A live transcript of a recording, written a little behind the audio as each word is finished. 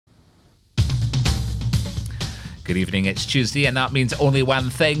Good evening, it's Tuesday, and that means only one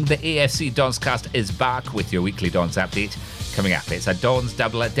thing. The AFC Donscast is back with your weekly Dons update. Coming up, it's a Dons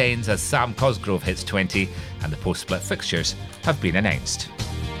double at Danes as Sam Cosgrove hits 20, and the post-split fixtures have been announced.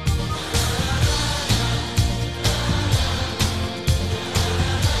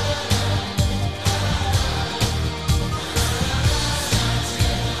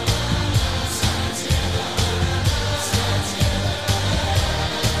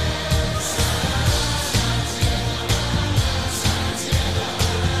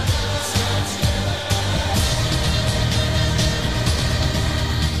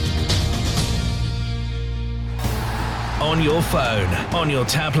 On your phone, on your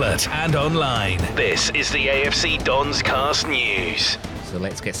tablet and online. This is the AFC Donscast News. So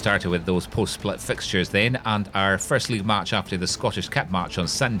let's get started with those post-split fixtures then, and our first league match after the Scottish Cup match on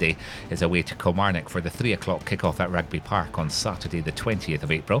Sunday is away to Kilmarnock for the 3 o'clock kick-off at Rugby Park on Saturday the 20th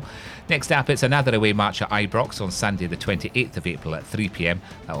of April. Next up, it's another away match at Ibrox on Sunday the 28th of April at 3 p.m.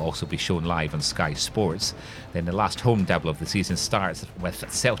 That will also be shown live on Sky Sports. Then the last home double of the season starts with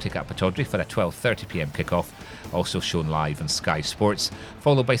Celtic at Pittodrie for a 12:30 p.m. kick-off, also shown live on Sky Sports,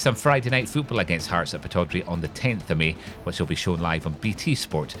 followed by some Friday night football against Hearts at Pittodrie on the 10th of May, which will be shown live on BT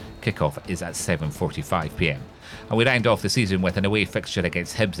Sport. Kick-off is at 7:45 p.m. And we round off the season with an away fixture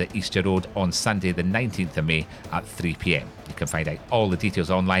against Hibs at Easter Road on Sunday the 19th of May at 3 p.m. You can find out all the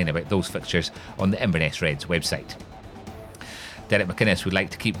details online about those fixtures on the Inverness Reds website. Derek McInnes would like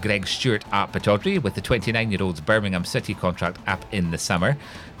to keep Greg Stewart at Pittodrie with the 29-year-old's Birmingham City contract up in the summer.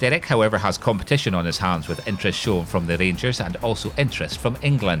 Derek, however, has competition on his hands with interest shown from the Rangers and also interest from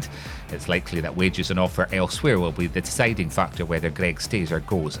England. It's likely that wages and offer elsewhere will be the deciding factor whether Greg stays or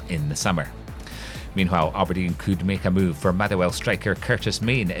goes in the summer. Meanwhile, Aberdeen could make a move for Motherwell striker Curtis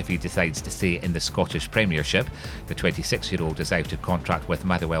Main if he decides to stay in the Scottish Premiership. The 26-year-old is out of contract with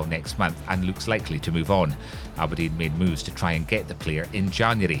Motherwell next month and looks likely to move on. Aberdeen made moves to try and get the player in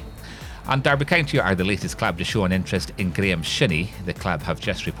January. And Derby County are the latest club to show an interest in Graham Shinney. The club have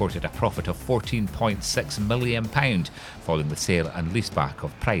just reported a profit of £14.6 million following the sale and leaseback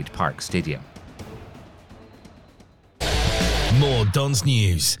of Pride Park Stadium. More Dons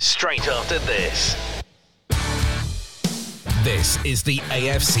news straight after this. This is the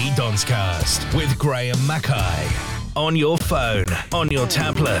AFC Donscast with Graham Mackay. On your phone, on your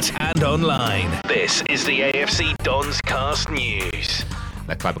tablet and online. This is the AFC Donscast News.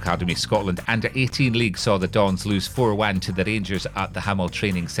 The Club Academy Scotland Under-18 League saw the Dons lose 4-1 to the Rangers at the Hummel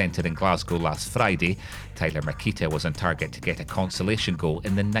Training Centre in Glasgow last Friday. Tyler Makita was on target to get a consolation goal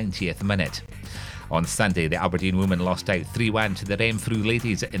in the 90th minute. On Sunday, the Aberdeen women lost out 3-1 to the Renfrew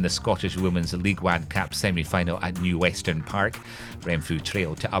ladies in the Scottish Women's League One Cup semi-final at New Western Park. Renfrew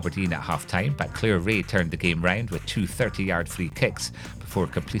trailed to Aberdeen at half-time, but Claire Ray turned the game round with two 30-yard free kicks before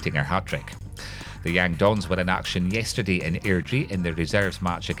completing her hat-trick. The young Dons were in action yesterday in Airdrie in the reserves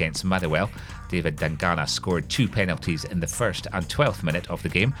match against Motherwell. David Dangana scored two penalties in the first and 12th minute of the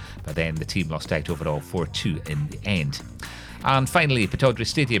game, but then the team lost out overall 4-2 in the end. And finally, Pittodrie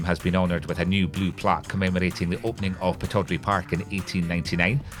Stadium has been honoured with a new blue plaque commemorating the opening of Pittodrie Park in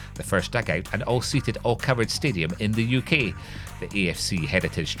 1899, the first dugout and all-seated, all-covered stadium in the UK. The AFC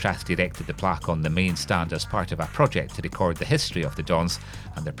Heritage Trust erected the plaque on the main stand as part of a project to record the history of the Dons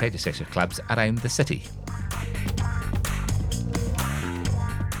and their predecessor clubs around the city.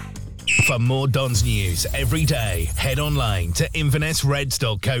 For more Dons news every day, head online to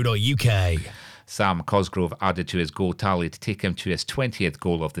invernessreds.co.uk. Sam Cosgrove added to his goal tally to take him to his 20th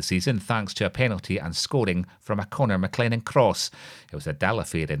goal of the season thanks to a penalty and scoring from a Conor McLennan cross. It was a dull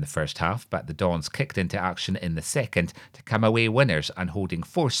affair in the first half, but the Dons kicked into action in the second to come away winners and holding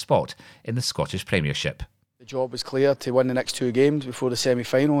fourth spot in the Scottish Premiership. The job was clear to win the next two games before the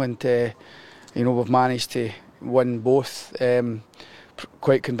semi-final, and we've managed to win both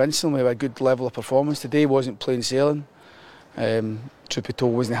quite convincingly with a good level of performance. Today wasn't plain sailing. Truth be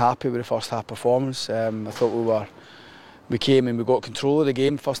told, wasn't happy with the first half performance. I thought we came and we got control of the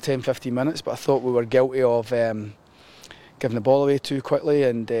game first 10-15 minutes, but I thought we were guilty of giving the ball away too quickly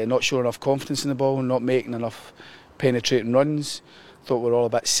and not showing enough confidence in the ball, not making enough penetrating runs. Thought we were all a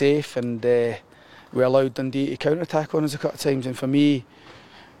bit safe, and we allowed Dundee to counter-attack on us a couple of times. And for me,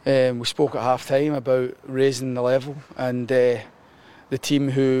 we spoke at half-time about raising the level, and the team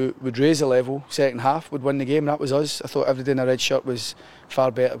who would raise the level second half would win the game. That was us. I thought everybody in a red shirt was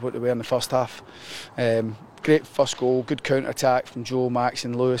far better than what they were in the first half. Great first goal, good counter-attack from Joe, Max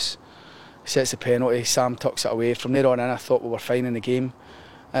and Lewis. Sets the penalty, Sam tucks it away. From there on in, I thought we were fine in the game,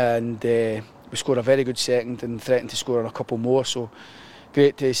 and we scored a very good second and threatened to score on a couple more. So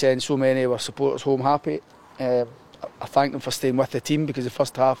great to send so many of our supporters home happy. I thank them for staying with the team, because the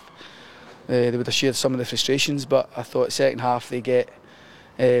first half they would have shared some of the frustrations. But I thought second half they get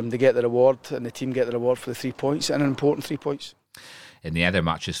the reward, and the team get the reward for the 3 points, and an important 3 points. In the other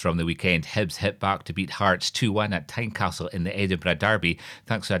matches from the weekend, Hibs hit back to beat Hearts 2-1 at Tynecastle in the Edinburgh Derby,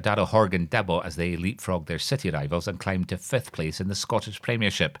 thanks to a Darragh Horgan double as they leapfrogged their City rivals and climbed to 5th place in the Scottish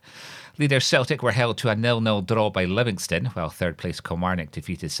Premiership. Leaders Celtic were held to a 0-0 draw by Livingston, while third place Kilmarnock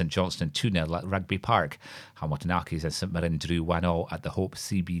defeated St Johnstone 2-0 at Rugby Park. Hamilton Accies and St Mirren drew 1-1 at the Hope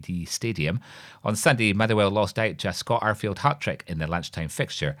CBD Stadium. On Sunday, Motherwell lost out to a Scott Arfield hat-trick in the lunchtime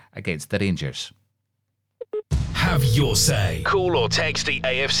fixture against the Rangers. Have your say. Call or text the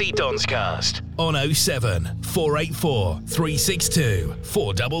AFC Donscast on 07 484 362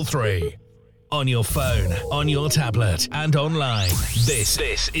 433. On your phone, on your tablet, and online. This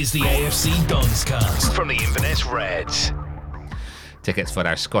is the AFC Donscast from the Inverness Reds. Tickets for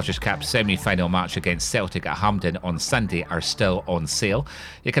our Scottish Cup semi-final match against Celtic at Hampden on Sunday are still on sale.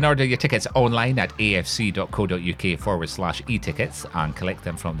 You can order your tickets online at afc.co.uk/e-tickets and collect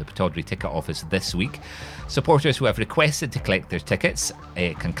them from the Pataudry ticket office this week. Supporters who have requested to collect their tickets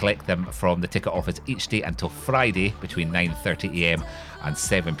can collect them from the ticket office each day until Friday between 9:30am and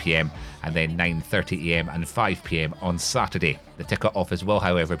 7pm, and then 9:30am and 5pm on Saturday. The ticket office will,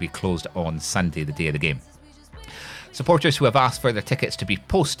 however, be closed on Sunday, the day of the game. Supporters who have asked for their tickets to be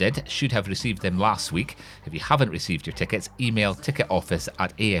posted should have received them last week. If you haven't received your tickets, email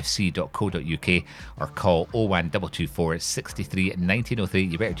ticketoffice@afc.co.uk or call 01224 63 1903.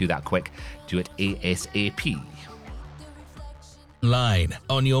 You better do that quick. Do it ASAP. Line,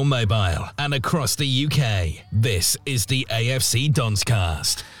 on your mobile and across the UK. This is the AFC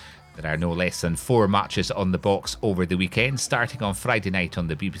Donscast. There are no less than 4 matches on the box over the weekend, starting on Friday night on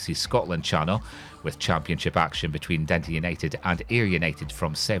the BBC Scotland channel, with championship action between Dundee United and Ayr United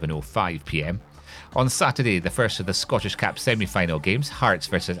from 7:05pm. On Saturday, the first of the Scottish Cup semi-final games, Hearts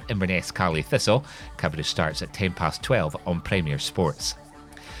versus Inverness Caley Thistle. Coverage starts at 12:10 on Premier Sports.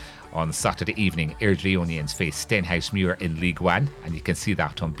 On Saturday evening, Airdrieonians face Stenhousemuir in League One, and you can see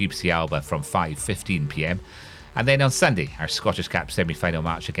that on BBC Alba from 5:15pm. And then on Sunday, our Scottish Cup semi-final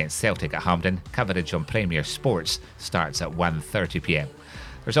match against Celtic at Hampden. Coverage on Premier Sports starts at 1:30pm.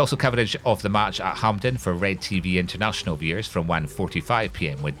 There's also coverage of the match at Hampden for Red TV international viewers from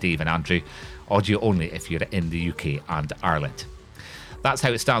 1:45pm with Dave and Andrew. Audio only if you're in the UK and Ireland. That's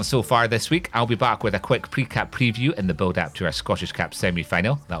how it stands so far this week. I'll be back with a quick pre-cap preview in the build-up to our Scottish Cup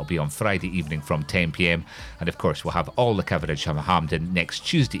semi-final. That'll be on Friday evening from 10pm. And of course, we'll have all the coverage from Hampden next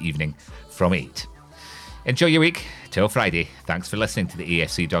Tuesday evening from 8. Enjoy your week. Till Friday. Thanks for listening to the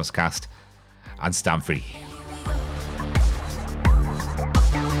AFC Donscast, and stand free.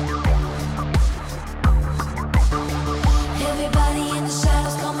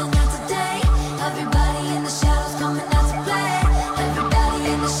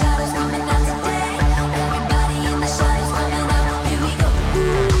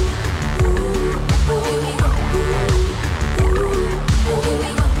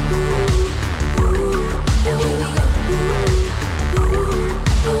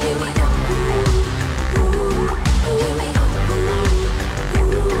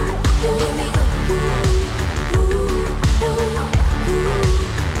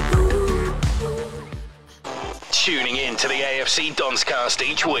 Tuning in to the AFC Donscast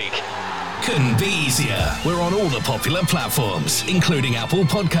each week. Couldn't be easier. We're on all the popular platforms, including Apple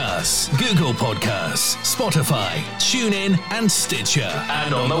Podcasts, Google Podcasts, Spotify, TuneIn, and Stitcher.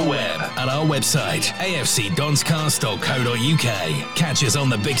 And on the web at our website, afcdonscast.co.uk. Catch us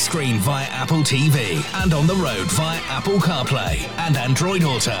on the big screen via Apple TV and on the road via Apple CarPlay and Android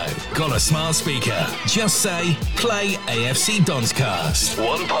Auto. Got a smart speaker? Just say, play AFC Donscast.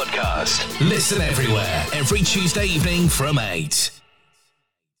 One podcast. Listen everywhere, every Tuesday evening from 8.